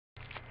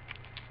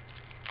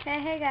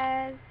Hey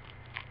guys.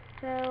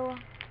 So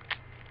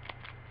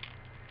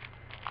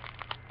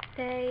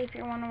today, if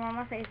you're wondering why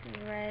my face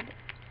is red,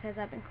 because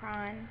I've been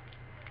crying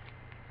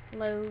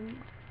loads,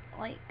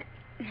 like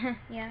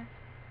yeah,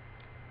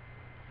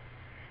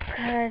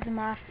 because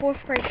my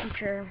 4th grade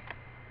teacher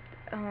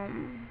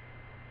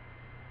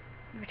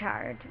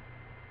retired.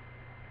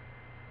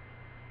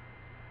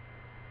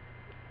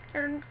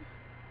 And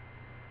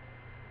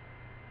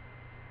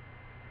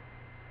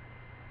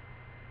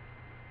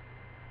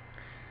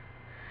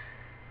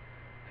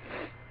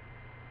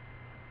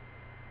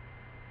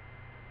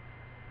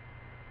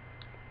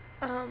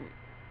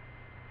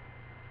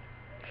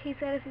he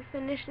said if he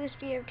finished this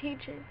year of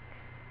teaching,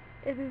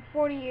 it'd be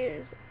 40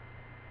 years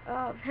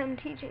of him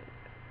teaching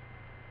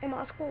in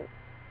my school.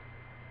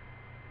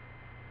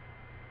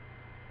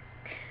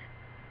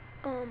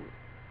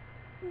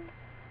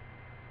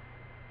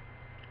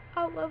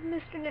 I love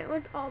Mr. Dent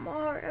with all my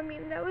heart. I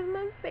mean, that was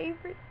my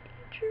favorite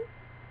teacher.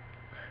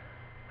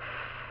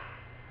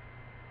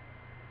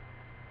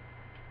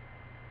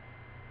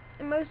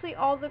 And mostly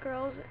all the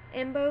girls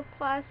in both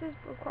classes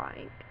were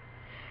crying.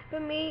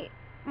 But me,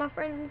 my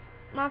friends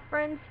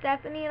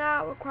Stephanie and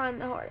I were crying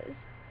the hardest.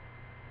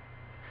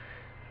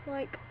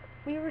 Like,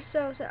 we were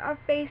so sad. Our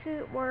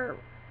faces were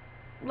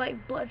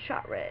like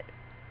bloodshot red.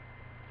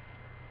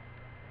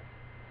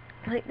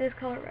 Like this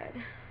color red.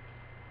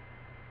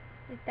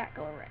 Like that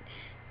color red.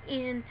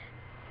 And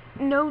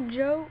no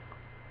joke,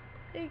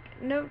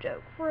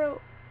 for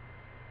real.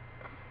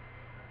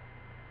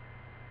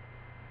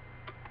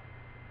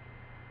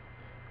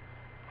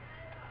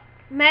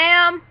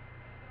 Ma'am?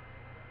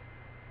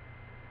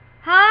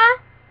 Huh?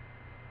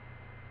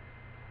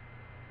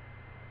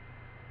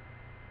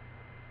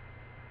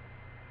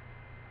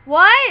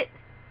 What?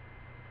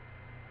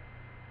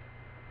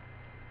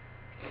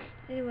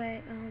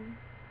 Anyway,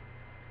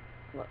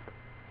 look.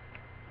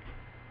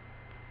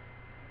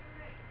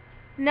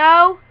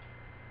 No.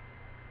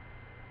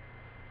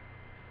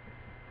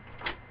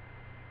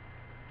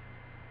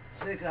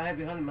 6, I have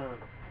your honey bun.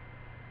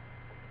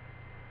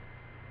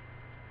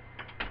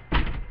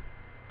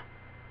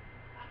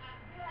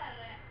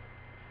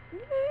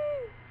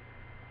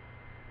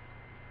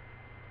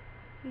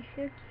 He's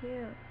so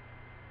cute.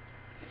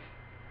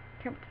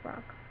 Can't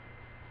rock.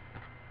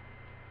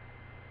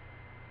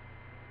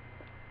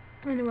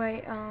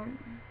 Anyway,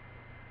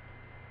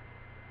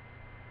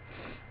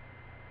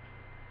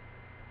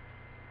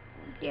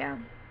 yeah,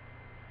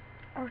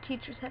 our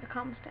teachers had to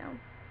calm us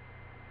down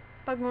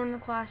by going to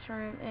the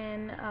classroom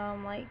and,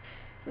 like,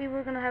 we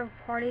were gonna have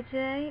a party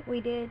today. We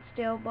did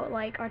still, but,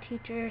 like, our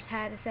teachers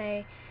had to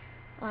say,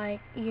 like,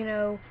 you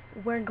know,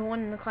 we're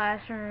going in the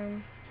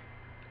classroom.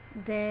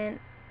 Then,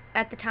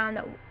 at the time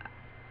that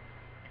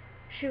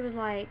she was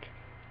like,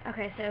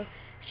 okay, so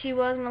she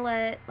was gonna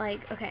let, like,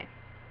 okay,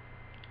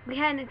 we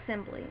had an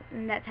assembly,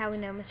 and that's how we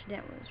know Mr.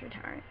 Dent was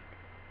retiring.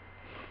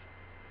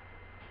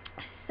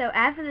 So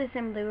after the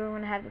assembly, we were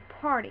going to have the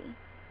party.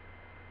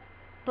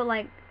 But,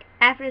 like,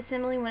 after the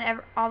assembly,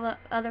 whenever all the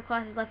other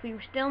classes left, we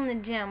were still in the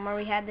gym where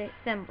we had the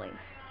assembly.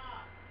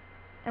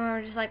 And we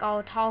were just, like,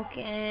 all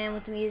talking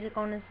with the music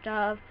on and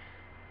stuff.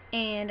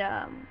 And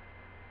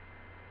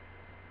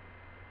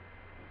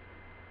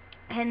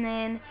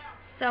then,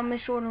 so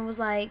Miss Jordan was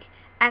like,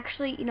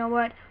 actually, you know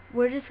what?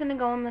 We're just going to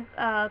go in the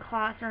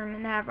classroom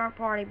and have our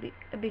party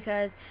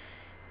because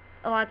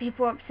a lot of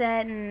people are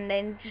upset and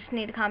they just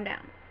need to calm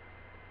down.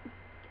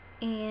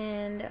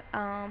 And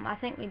I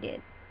think we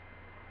did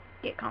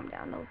get calmed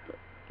down a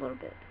little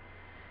bit.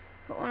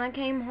 But when I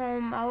came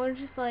home, I was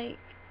just like,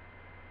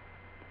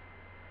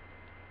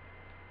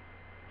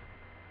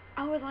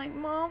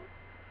 Mom,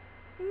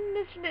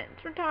 Mr.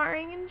 Dent's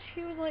retiring, and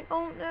she was like,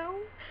 oh no,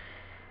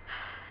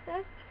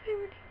 that's my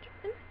favorite teacher,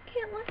 and I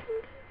can't let him go.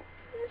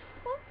 I just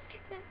love Mr.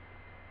 Dent.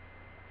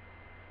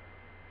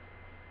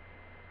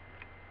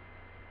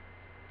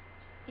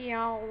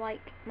 Y'all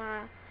like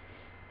my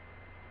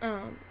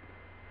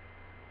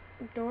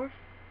door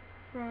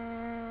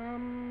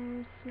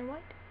from Snow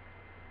White?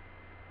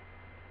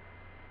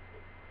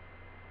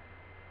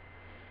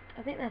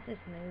 I think that's his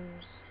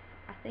nose.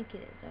 I think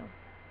it is, though.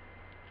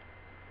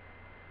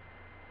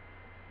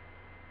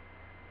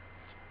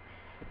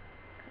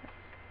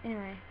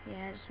 Anyway,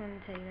 yeah, I just wanted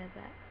to tell you guys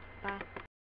that. Bye.